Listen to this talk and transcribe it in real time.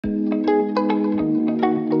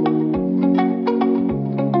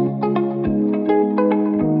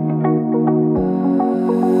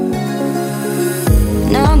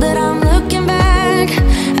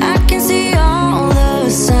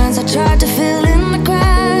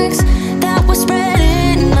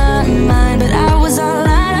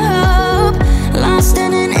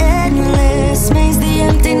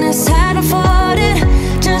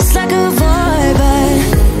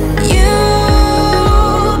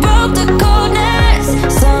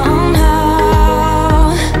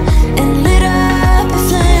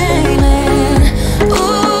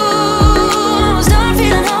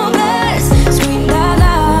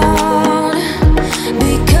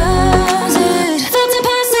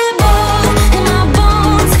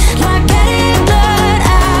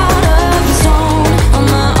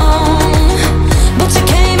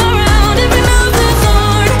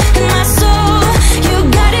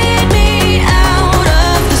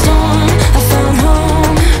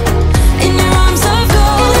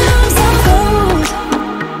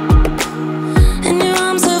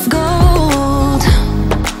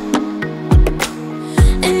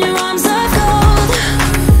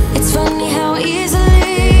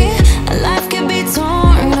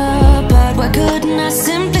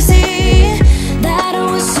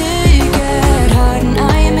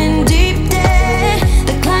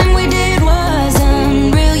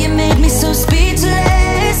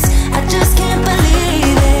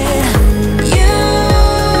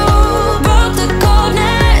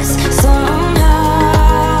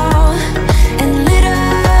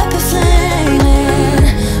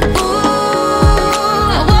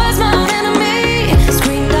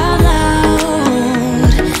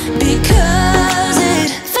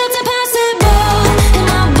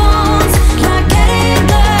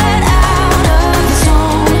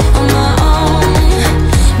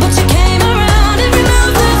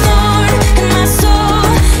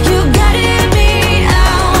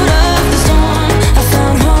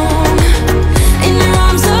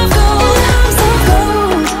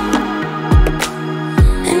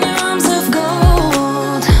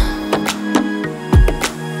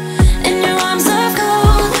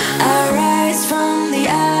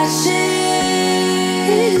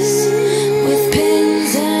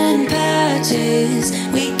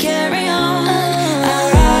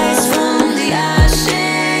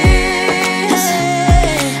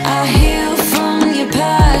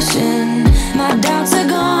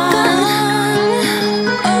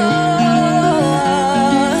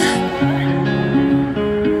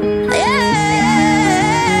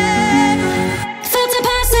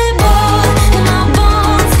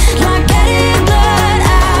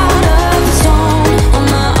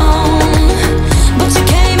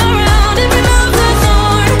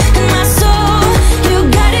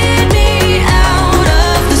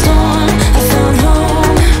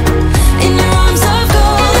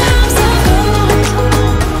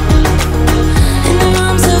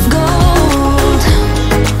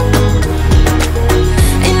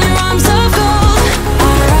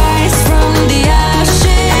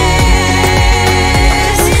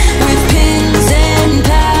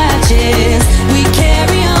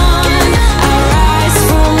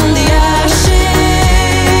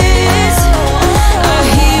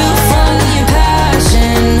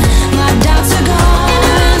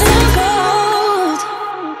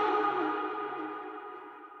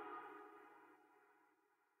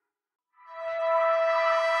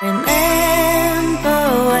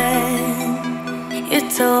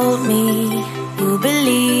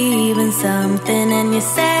you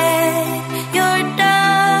said you're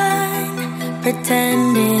done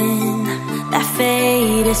pretending that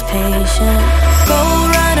fate is patient. Go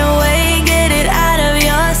run away, get it out of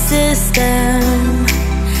your system.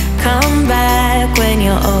 Come back when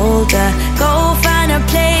you're older. Go find a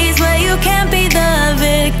place where you can't be the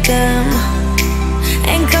victim,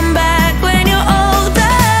 and come back when you're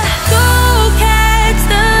older. Go catch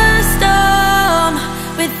the storm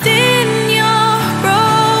within your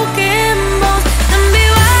broken bones and be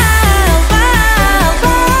wild, wild,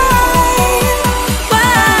 wild,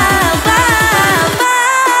 wild, wild, wild.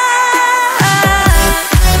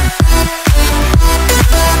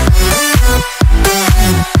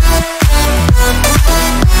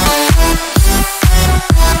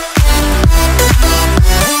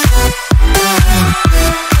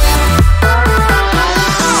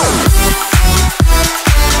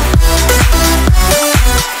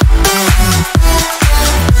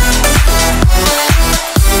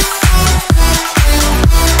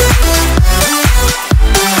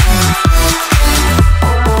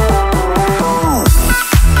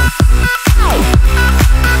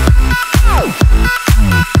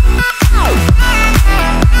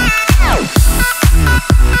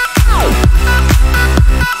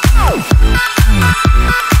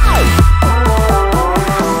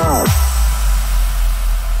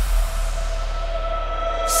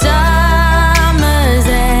 Summer's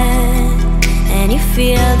end, and you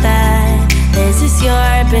feel that this is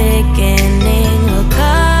your beginning. Well,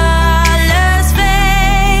 colors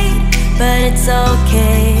fade, but it's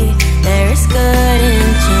okay. There is good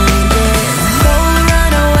in changes. Go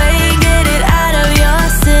run away, get it out of your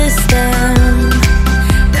system.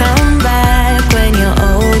 Come back when you're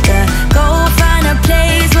older. Go find a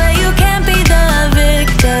place where you can't be the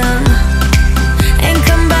victim, and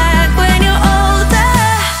come back when you're older.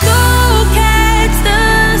 Go catch the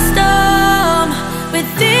storm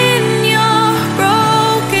within your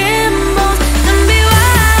broken bones and be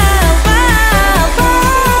wild, wild, wild,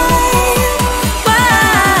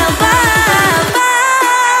 wild, wild, wild.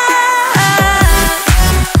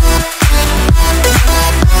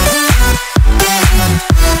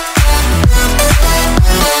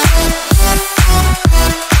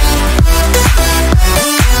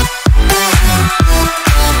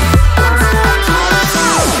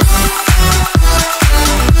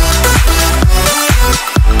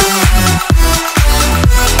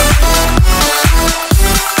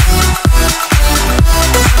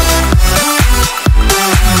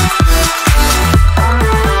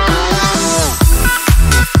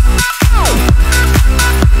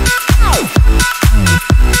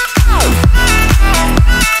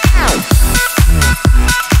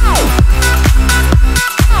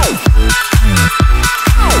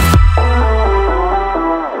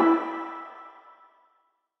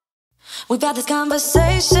 We've had this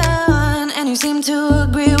conversation, and you seem to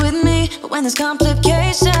agree with me. But when there's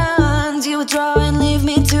complications, you withdraw and leave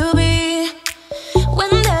me to be. When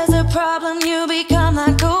there's a problem, you become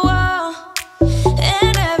like a wall,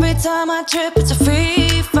 and every time I trip, it's a